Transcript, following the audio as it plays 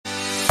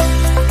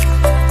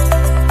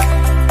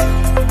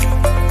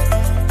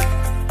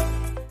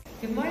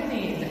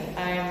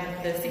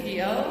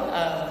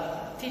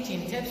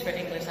Tips for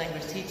English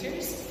Language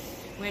Teachers,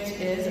 which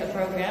is a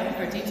program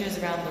for teachers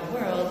around the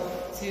world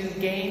to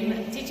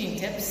gain teaching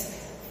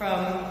tips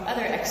from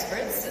other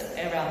experts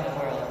around the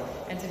world.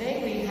 And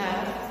today we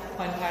have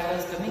Juan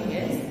Carlos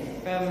Dominguez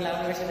from La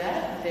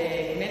Universidad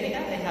de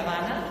Médica de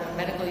Havana, the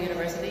Medical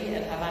University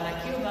in Havana,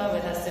 Cuba,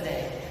 with us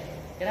today.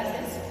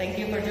 Gracias. Thank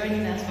you for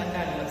joining us, Juan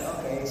Carlos.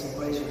 Okay, it's a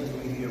pleasure to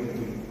be here with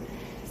you.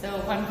 So,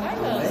 Juan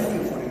Carlos.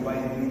 Thank you for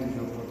inviting me to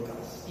your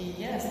podcast.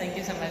 Yes, thank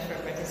you so much for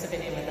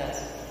participating with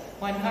us.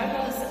 Juan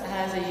Carlos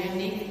has a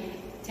unique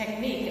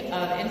technique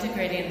of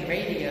integrating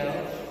radio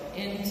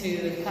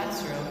into the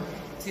classroom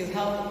to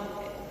help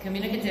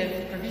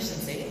communicative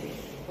proficiency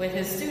with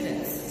his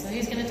students. So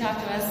he's going to talk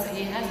to us.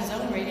 He has his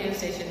own radio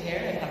station here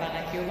in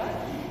Havana, Cuba,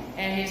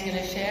 and he's going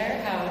to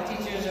share how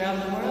teachers around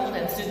the world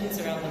and students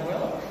around the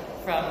world,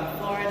 from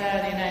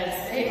Florida, the United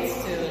States,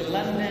 to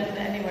London,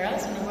 anywhere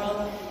else in the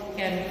world,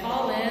 can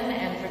call in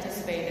and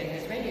participate in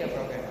his radio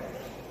program.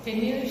 Can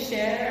you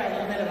share a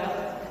little bit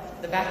about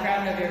the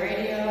background of your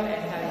radio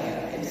and how you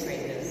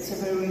integrate this? It's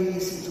a very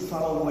easy to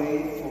follow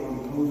way for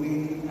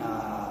improving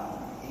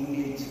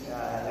English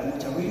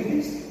language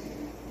abilities.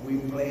 We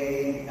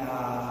play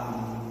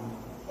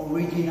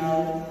original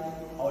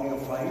audio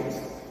files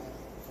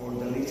for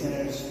the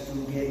listeners to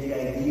get the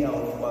idea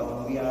of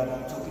what we are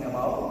talking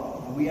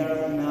about. We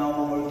are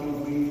now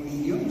working with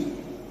idioms,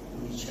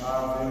 which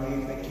are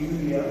very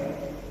peculiar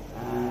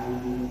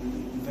and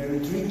very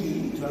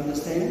tricky to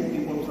understand.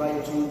 People try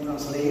to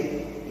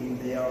translate in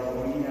their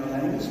original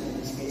language, in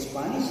this case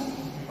Spanish,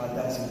 but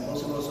that's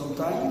impossible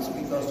sometimes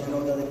because you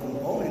know that the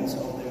components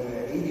of the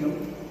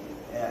idiom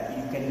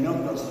you cannot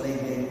translate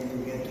them to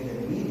get to the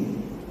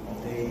meaning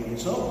of the idiom.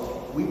 So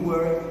we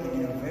work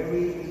in a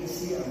very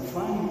easy and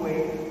fun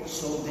way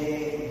so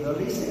the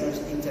listeners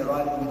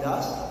interact with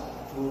us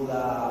through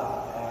the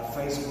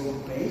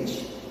Facebook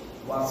page,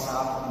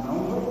 WhatsApp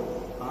number,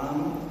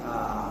 and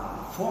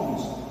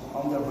phones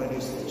on the radio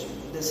station.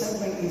 The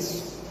segment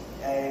is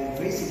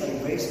basically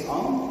based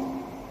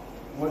on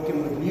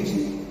working with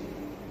music.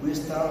 We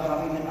start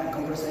having a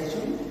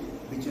conversation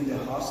between the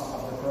host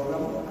of the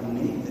program and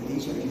me, the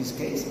teacher in this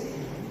case.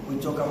 We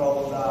talk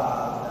about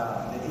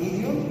the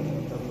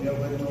idiom that we are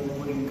going to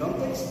put in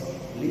context.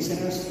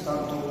 Listeners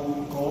start to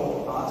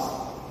call us,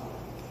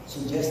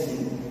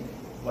 suggesting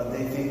what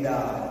they think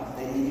that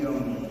the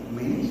idiom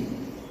means.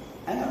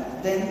 And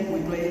then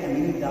we play a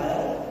mini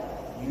dialogue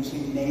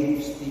using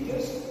native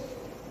speakers.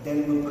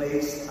 Then we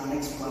place an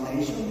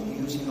explanation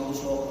using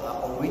also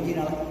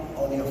original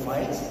audio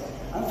files.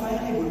 And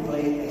finally we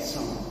play a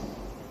song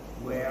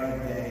where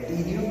the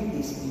idiom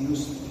is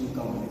used in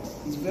context.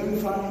 It's very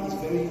fun, it's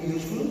very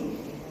useful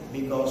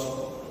because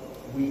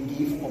we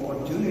give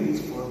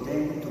opportunities for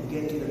them to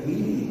get to the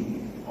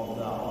meaning of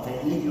the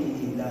idiom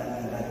in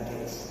that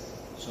case.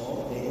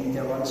 So the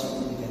interaction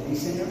with the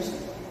listeners,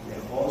 the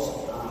host,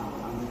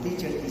 and the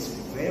teacher is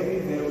very,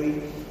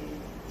 very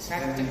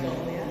practical.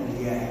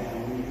 Yeah,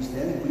 and we use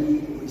them. We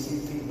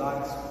receive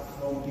feedbacks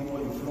from people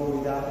in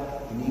Florida,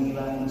 in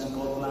England, in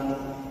Scotland,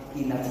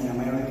 in Latin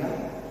America.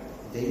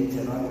 They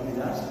interact with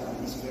us,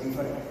 and it's very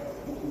fun. I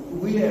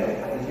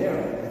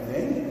learn with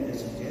them, the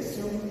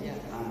suggestion,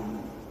 and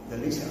the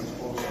listeners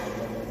also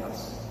learn with us.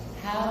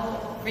 How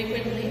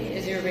frequently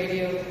is your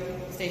radio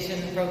station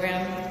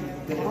program?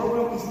 The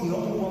program is the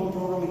only one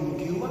program in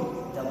Cuba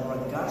that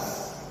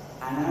broadcasts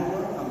an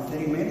hour and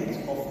 30 minutes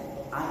of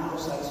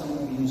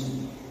Anglo-Saxon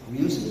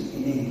music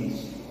in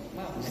English.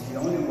 Wow. It's the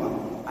only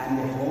one. I'm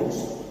the host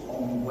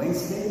on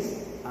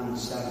Wednesdays and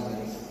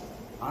Saturdays.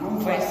 And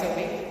on Twice a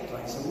week?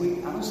 Twice a week.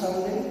 And on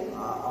Saturday,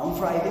 on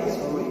Fridays,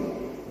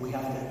 we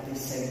have this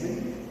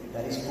segment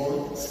that is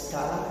called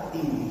Scala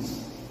English,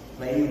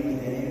 playing with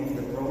the name of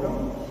the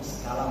program,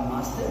 Scala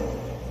Master,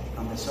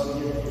 and the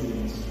subject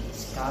is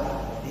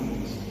Scala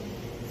English.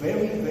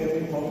 Very,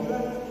 very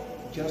popular.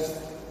 Just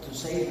to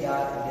say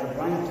that the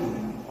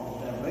ranking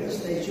of the radio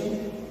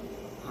station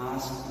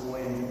has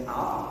went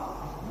up.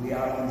 We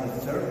are in the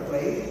third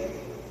place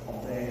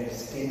of the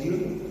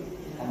schedule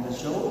on the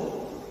show.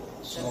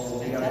 So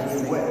we are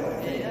doing well.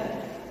 Yeah.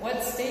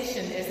 What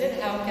station is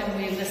it? How can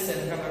we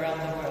listen from around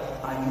the world?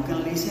 And you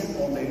can listen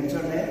on the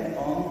internet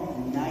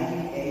on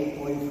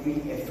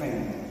 98.3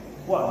 FM.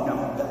 Well,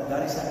 no,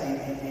 that is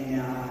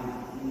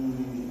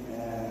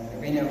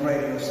in a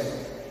radio set.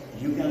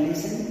 You can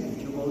listen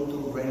if you go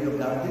to Radio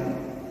Garden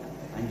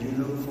and you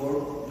look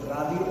for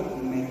Radio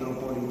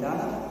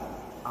Metropolitana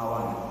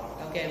Havana.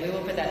 Okay, we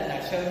will put that in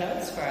our show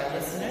notes for our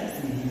listeners.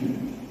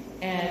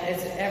 Mm-hmm. And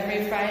it's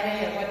every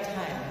Friday at what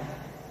time?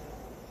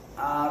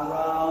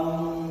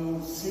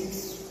 Around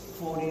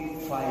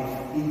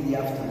 6:45 in the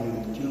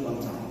afternoon, Cuban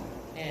time.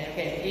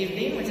 Okay,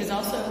 evening, which is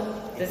also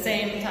the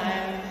same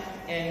time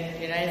in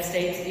United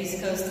States East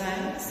Coast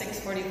time,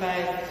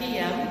 6:45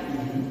 p.m.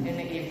 in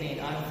the evening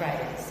on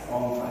Fridays.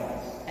 On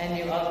Fridays.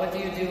 And what do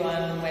you do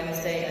on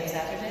Wednesday and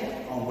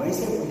Saturday? On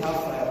Wednesday we have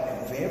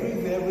a very,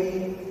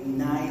 very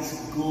nice,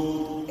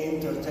 good,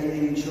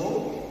 entertaining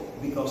show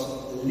because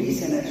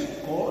listeners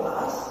call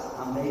us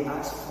and they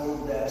ask for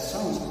the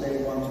songs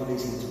they want to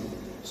listen to.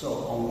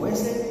 So on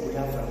Wednesday we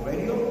have a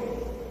radio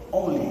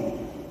only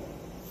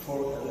for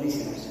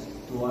listeners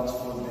to ask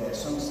for the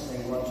songs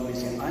they want to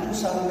listen. And on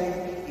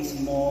Saturday is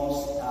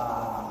most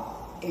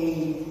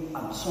 8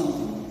 and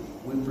something.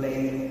 We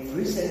play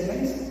 3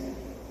 segments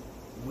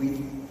with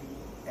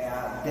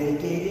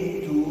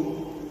dedicated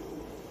to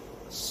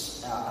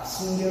a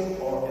singer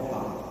or a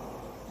band.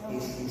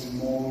 It's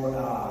more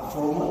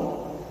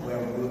formal, where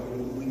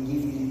we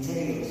give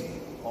details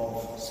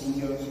of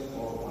singers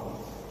or bands.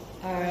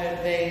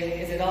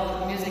 Is it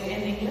all music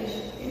in English?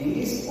 In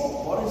English,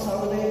 or on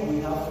Saturday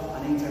we have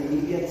an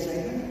intermediate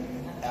segment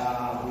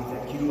with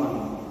a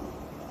Cuban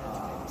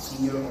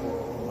singer or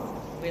band.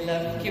 We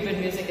love Cuban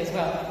music as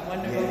well.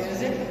 Wonderful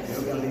music.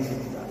 You can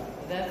listen to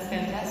that. That's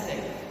fantastic.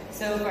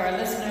 So for our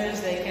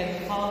listeners, they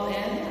can call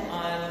in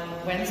on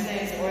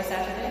Wednesdays or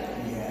Saturday?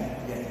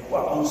 Yeah.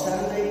 Well, on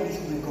Saturday it's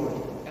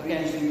recorded.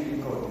 Okay. Usually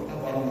recorded. Okay.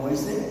 But on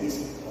Wednesday it's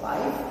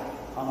live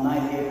on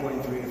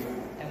 98.3 FM.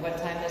 And what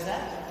time is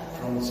that?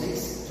 From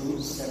 6 to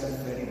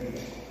 7:30 p.m.